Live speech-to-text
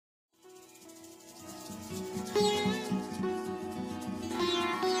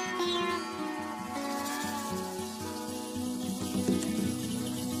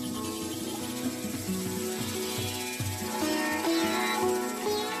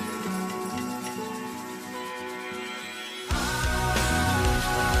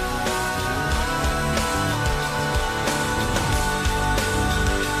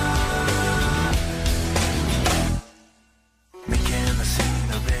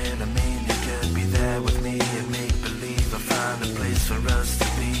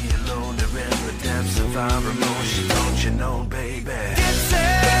our emotion, don't you know, baby? Get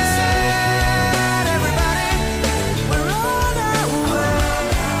set, everybody, we're on our way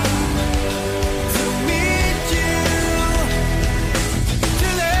to meet you.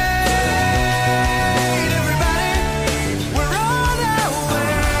 Too late, everybody, we're on our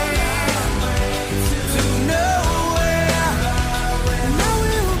way to nowhere. Now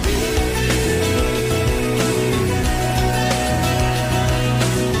we'll be.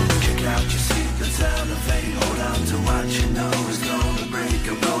 Kick out your seatbelts, elevate, hold on to what you know is gonna break.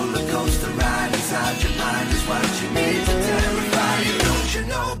 A roller coaster ride inside your mind is what you need to terrify you, don't you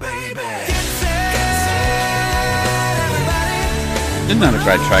know, baby? Get set, everybody. Isn't that a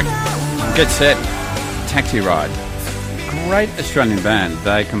great track? Get Set, Taxiride. Great Australian band.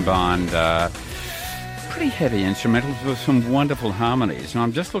 They combined pretty heavy instrumentals with some wonderful harmonies. And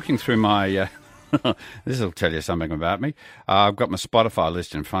I'm just looking through my... this will tell you something about me. I've got my Spotify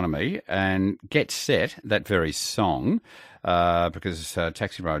list in front of me, and Get Set, that very song, because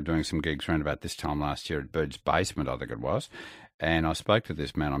Taxiride were doing some gigs around about this time last year at Bird's Basement, I think it was. And I spoke to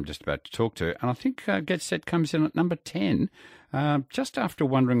this man I'm just about to talk to, and I think Get Set comes in at number 10, just after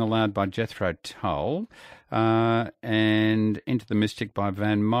Wandering Aloud by Jethro Tull, and Into the Mystic by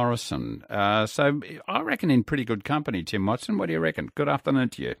Van Morrison. So I reckon in pretty good company, Tim Watson. What do you reckon? Good afternoon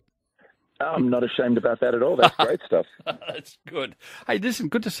to you. I'm not ashamed about that at all. That's great stuff. That's good. Hey, listen,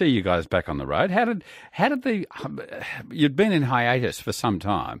 good to see you guys back on the road. How did the you'd been in hiatus for some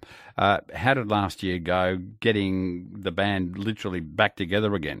time? How did last year go, getting the band literally back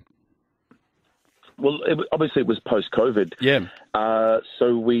together again? Well, obviously it was post-COVID. Yeah.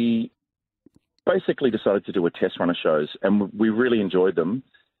 So we basically decided to do a test run of shows, and we really enjoyed them.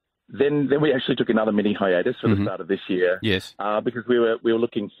 Then we actually took another mini hiatus for the start of this year. Yes. Because we were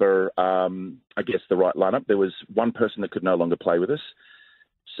looking for, I guess, the right lineup. There was one person that could no longer play with us.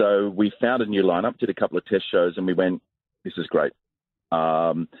 So we found a new lineup, did a couple of test shows, and we went, this is great.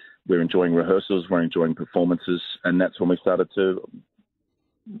 We're enjoying rehearsals, we're enjoying performances, and that's when we started to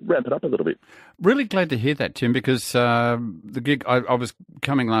ramp it up a little bit. Really glad to hear that, Tim, because the gig, I was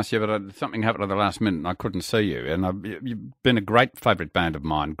coming last year, but something happened at the last minute and I couldn't see you. And you've been a great favourite band of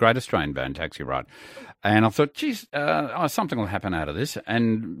mine, great Australian band, Taxiride. And I thought, geez, something will happen out of this.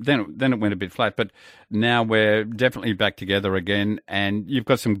 And then it went a bit flat. But now we're definitely back together again, and you've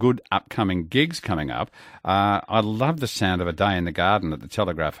got some good upcoming gigs coming up. I love the sound of A Day in the Garden at the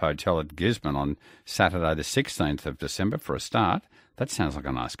Telegraph Hotel at Gisborne on Saturday the 16th of December for a start. That sounds like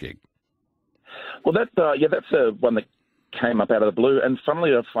a nice gig. Well, that's one that came up out of the blue. And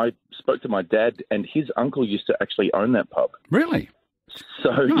funnily enough, I spoke to my dad, and his uncle used to actually own that pub. Really? So,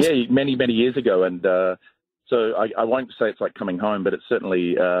 nice. Yeah, many, many years ago. And so I won't say it's like coming home, but it's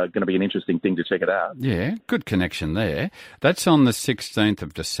certainly going to be an interesting thing to check it out. Yeah, good connection there. That's on the 16th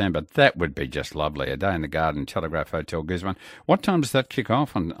of December. That would be just lovely. A Day in the Garden, Telegraph Hotel, Gisborne. What time does that kick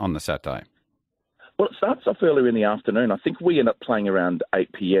off on the Saturday? Well, it starts off earlier in the afternoon. I think we end up playing around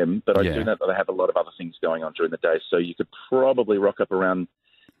 8 p.m., but I do know that they have a lot of other things going on during the day, so you could probably rock up around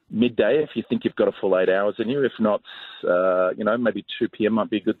midday if you think you've got a full 8 hours in you. If not, maybe 2 p.m. might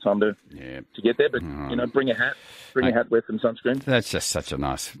be a good time to get there. But, bring a hat, wear some sunscreen. That's just such a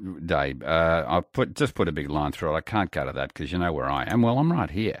nice day. I'll put a big line through it. I can't go to that because you know where I am. Well, I'm right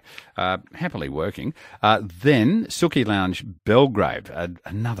here, happily working. Then Suki Lounge Belgrave,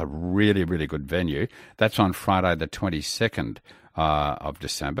 another really, really good venue. That's on Friday the 22nd of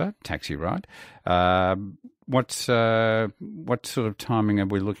December, Taxiride. What sort of timing are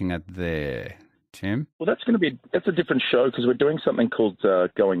we looking at there, Tim? Well, that's a different show because we're doing something called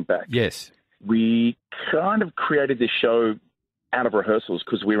Going Back. Yes. We kind of created this show out of rehearsals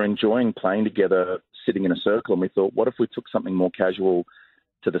because we were enjoying playing together, sitting in a circle, and we thought, what if we took something more casual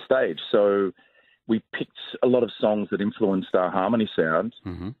to the stage? So we picked a lot of songs that influenced our harmony sound,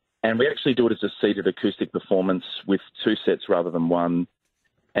 and we actually do it as a seated acoustic performance with 2 sets rather than one.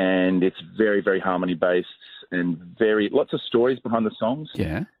 And it's very, very harmony-based and lots of stories behind the songs.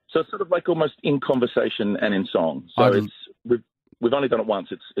 Yeah. So it's sort of like almost in conversation and in song. So we've only done it once.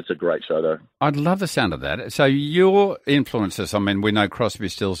 It's a great show, though. I'd love the sound of that. So your influences, I mean, we know Crosby,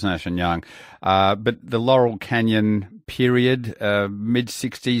 Stills, Nash and Young, but the Laurel Canyon period,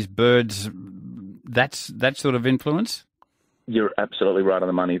 mid-'60s, Byrds, that sort of influence? You're absolutely right on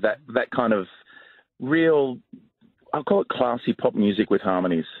the money. That kind of real... I'll call it classy pop music with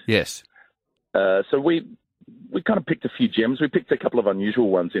harmonies. Yes. So we kind of picked a few gems. We picked a couple of unusual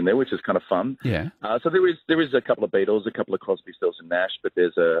ones in there, which is kind of fun. Yeah. So there is a couple of Beatles, a couple of Crosby, Stills and Nash, but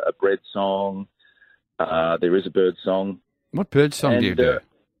there's a Bread song. There is a Bird song. What Bird song do you do?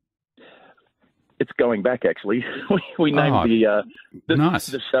 It's Going Back, actually. we named nice.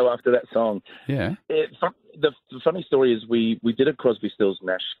 the show after that song. Yeah. The funny story is we did a Crosby, Stills,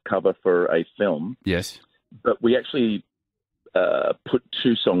 Nash cover for a film. Yes. But we actually put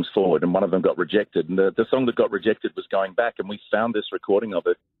 2 songs forward, and one of them got rejected. And the song that got rejected was Going Back, and we found this recording of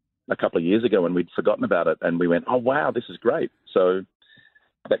it a couple of years ago, and we'd forgotten about it, and we went, oh, wow, this is great. So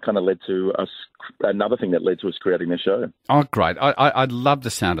that kind of led to us, another thing that led to us creating the show. Oh, great. I love the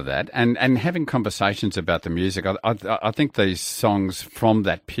sound of that. And having conversations about the music. I think these songs from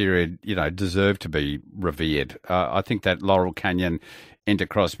that period, deserve to be revered. I think that Laurel Canyon into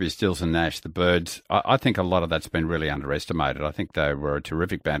Crosby, Stills and Nash, the Byrds, I think a lot of that's been really underestimated. I think they were a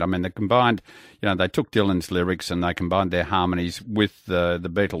terrific band. I mean, they combined, they took Dylan's lyrics and they combined their harmonies with the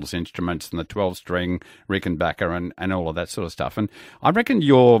Beatles instruments and the 12-string Rickenbacker and all of that sort of stuff. And I reckon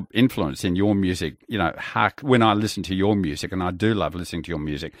your influence in your music, when I listen to your music, and I do love listening to your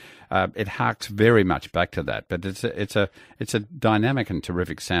music, it harks very much back to that. But it's a dynamic and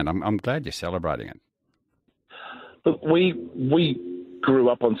terrific sound. I'm glad you're celebrating it. But we grew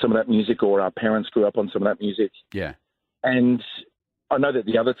up on some of that music, or our parents grew up on some of that music. Yeah. And I know that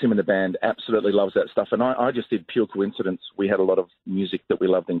the other Tim in the band absolutely loves that stuff. And I just did pure coincidence. We had a lot of music that we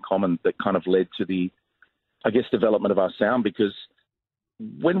loved in common that kind of led to the, development of our sound, because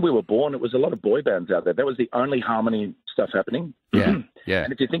when we were born, it was a lot of boy bands out there. That was the only harmony stuff happening. Yeah, yeah.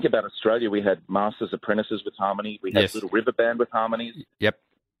 And if you think about Australia, we had Masters Apprentices with harmony. We had Little River Band with harmonies. Yep.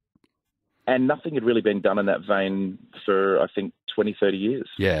 And nothing had really been done in that vein for, I think, 20, 30 years.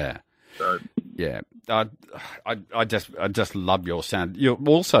 Yeah. So, yeah. I just love your sound. You're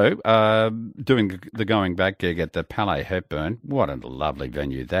also doing the Going Back gig at the Palais Hepburn. What a lovely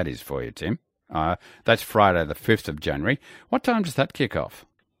venue that is for you, Tim. That's Friday the 5th of January. What time does that kick off?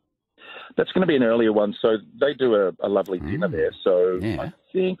 That's going to be an earlier one. So they do a lovely dinner there. So I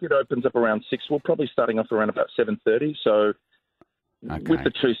think it opens up around 6. We're probably starting off around about 7:30. So with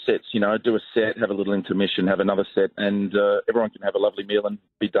the 2 sets, do a set, have a little intermission, have another set, and everyone can have a lovely meal and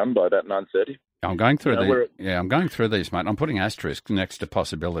be done by about 9:30. I'm going through I'm going through these, mate. I'm putting asterisks next to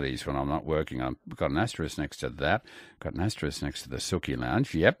possibilities when I'm not working. I've got an asterisk next to that. Got an asterisk next to the Suki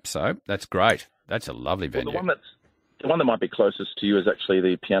Lounge. Yep. So that's great. That's a lovely venue. Well, the one that might be closest to you is actually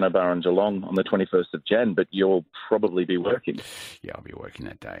the Piano Bar in Geelong on the 21st of Jan, but you'll probably be working. Yeah, I'll be working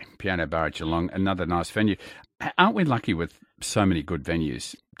that day. Piano Bar at Geelong, another nice venue. Aren't we lucky with so many good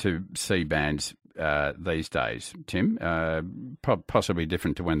venues to see bands these days, Tim? Possibly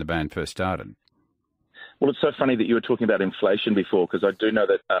different to when the band first started. Well, it's so funny that you were talking about inflation before, because I do know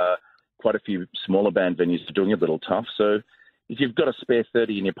that quite a few smaller band venues are doing it a little tough. So if you've got a spare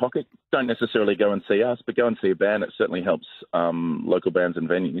 30 in your pocket, don't necessarily go and see us, but go and see a band. It certainly helps local bands and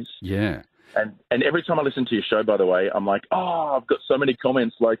venues. Yeah. And every time I listen to your show, by the way, I'm like, oh, I've got so many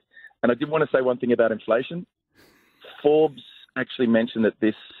comments. And I did want to say one thing about inflation. Forbes actually mentioned that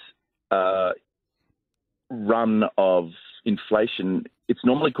this run of inflation, it's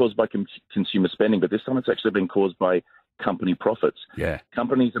normally caused by consumer spending, but this time it's actually been caused by company profits. Yeah.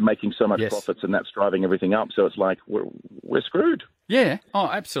 Companies are making so much profits, and that's driving everything up. So it's like we're screwed. Yeah. Oh,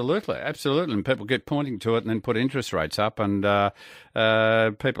 absolutely. Absolutely. And people get pointing to it and then put interest rates up. And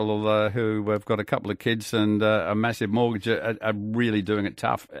people who have got a couple of kids and a massive mortgage are really doing it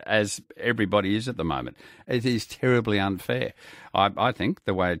tough, as everybody is at the moment. It is terribly unfair, I think,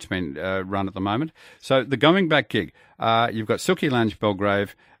 the way it's been run at the moment. So the Going Back gig, you've got Suki Lounge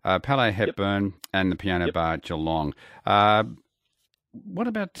Belgrave, Palais Hepburn, and the Piano Bar at Geelong. What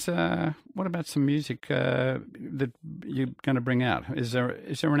about some music that you're going to bring out? Is there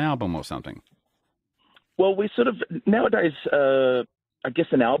an album or something? Well, we sort of nowadays, I guess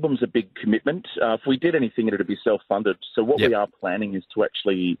an album's a big commitment. If we did anything, it would be self-funded. So what we are planning is to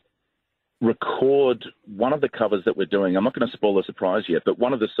actually record one of the covers that we're doing. I'm not going to spoil the surprise yet, but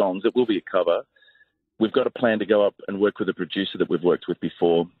one of the songs, it will be a cover. We've got a plan to go up and work with a producer that we've worked with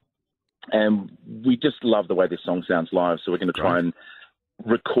before. And we just love the way this song sounds live. So we're going to try and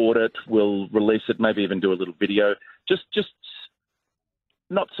record it. We'll release it, maybe even do a little video. Just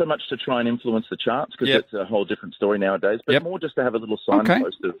not so much to try and influence the charts, because that's a whole different story nowadays, but more just to have a little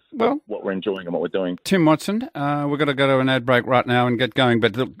signpost of what we're enjoying and what we're doing. Tim Watson, we've got to go to an ad break right now and get going.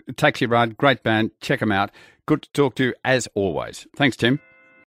 But look, Taxiride, great band. Check them out. Good to talk to you as always. Thanks, Tim.